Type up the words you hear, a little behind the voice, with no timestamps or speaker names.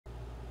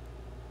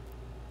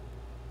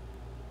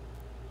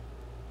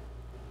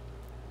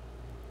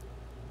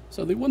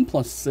So the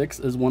OnePlus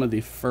 6 is one of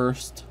the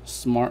first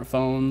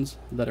smartphones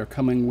that are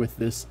coming with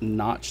this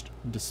notched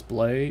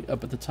display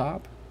up at the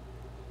top.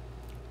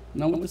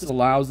 Now what this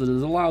allows is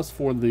it allows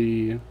for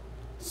the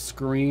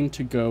screen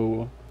to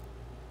go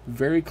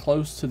very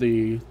close to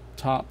the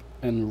top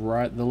and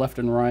right, the left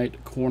and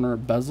right corner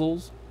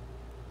bezels,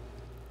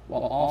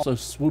 while also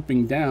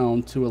swooping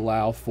down to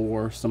allow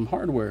for some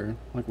hardware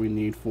like we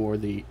need for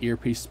the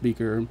earpiece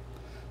speaker,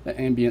 the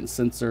ambient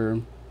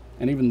sensor,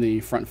 and even the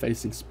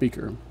front-facing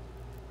speaker.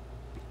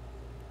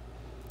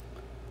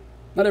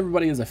 Not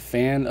everybody is a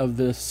fan of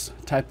this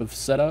type of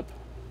setup.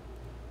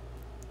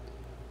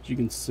 As you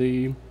can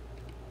see,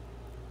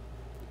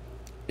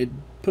 it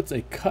puts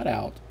a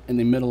cutout in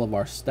the middle of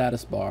our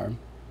status bar,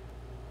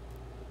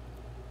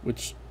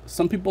 which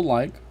some people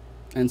like,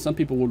 and some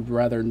people would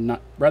rather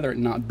it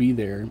not be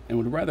there, and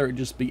would rather it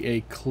just be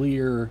a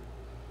clear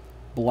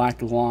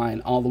black line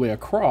all the way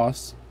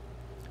across,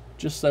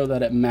 just so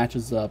that it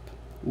matches up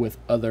with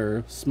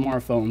other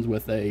smartphones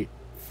with a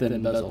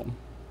thin bezel.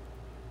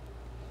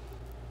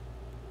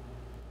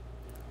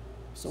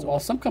 So while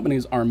some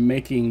companies are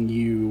making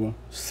you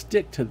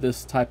stick to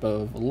this type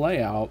of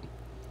layout,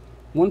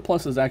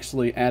 OnePlus has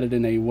actually added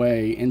in a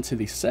way into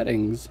the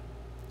settings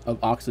of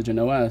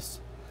OxygenOS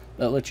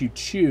that lets you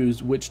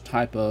choose which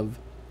type of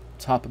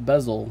top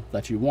bezel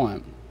that you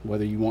want.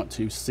 Whether you want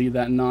to see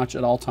that notch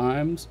at all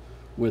times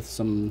with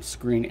some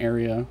screen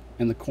area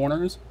in the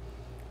corners,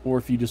 or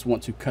if you just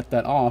want to cut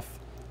that off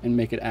and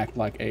make it act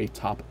like a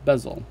top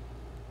bezel.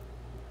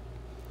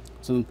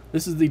 So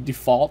this is the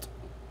default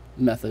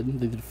method,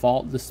 the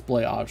default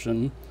display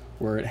option,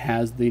 where it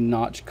has the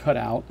notch cut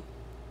out.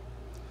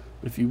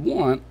 If you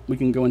want, we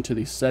can go into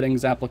the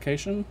settings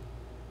application.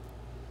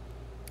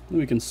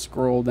 We can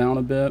scroll down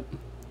a bit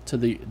to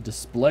the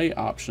display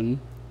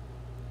option,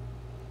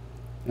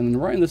 and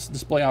then right in this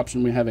display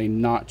option we have a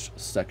notch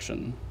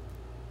section.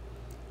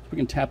 So we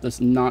can tap this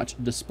notch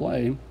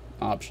display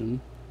option,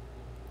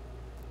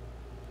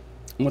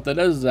 and what that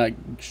does is that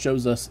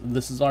shows us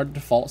this is our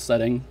default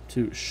setting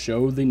to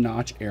show the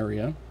notch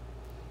area.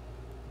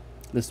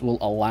 This will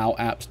allow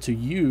apps to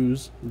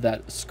use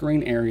that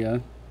screen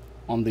area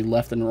on the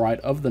left and right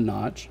of the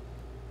notch.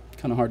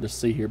 Kind of hard to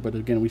see here, but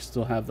again, we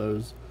still have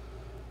those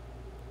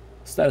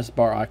status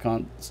bar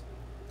icons.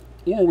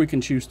 Or we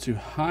can choose to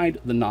hide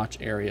the notch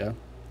area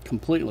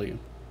completely.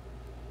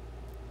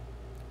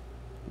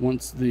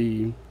 Once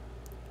the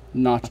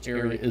notch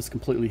area is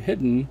completely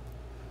hidden,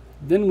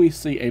 then we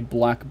see a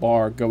black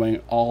bar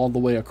going all the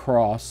way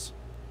across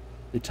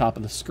the top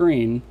of the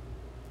screen.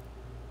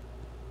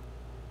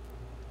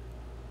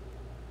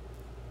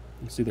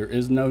 You see there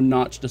is no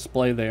notch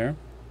display there.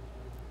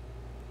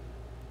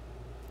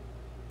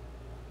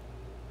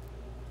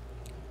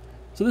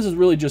 So this is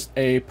really just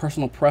a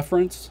personal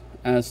preference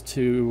as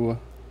to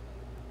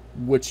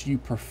which you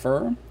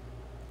prefer.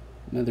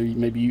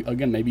 Maybe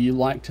you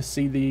like to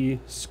see the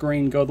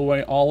screen go all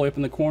the way up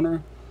in the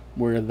corner,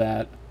 where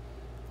that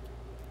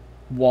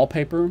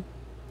wallpaper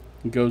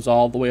goes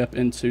all the way up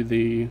into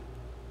the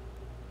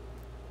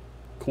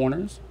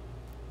corners.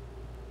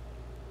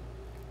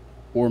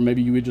 Or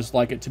maybe you would just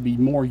like it to be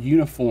more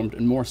uniformed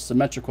and more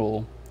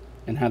symmetrical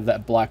and have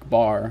that black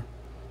bar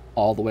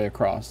all the way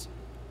across.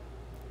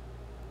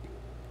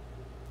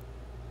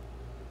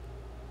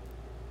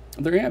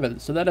 There you have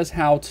it. So that is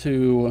how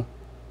to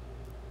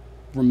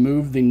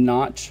remove the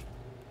notch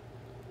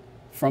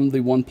from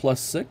the OnePlus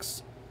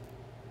 6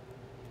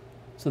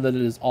 so that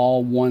it is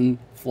all one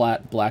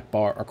flat black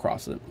bar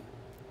across it.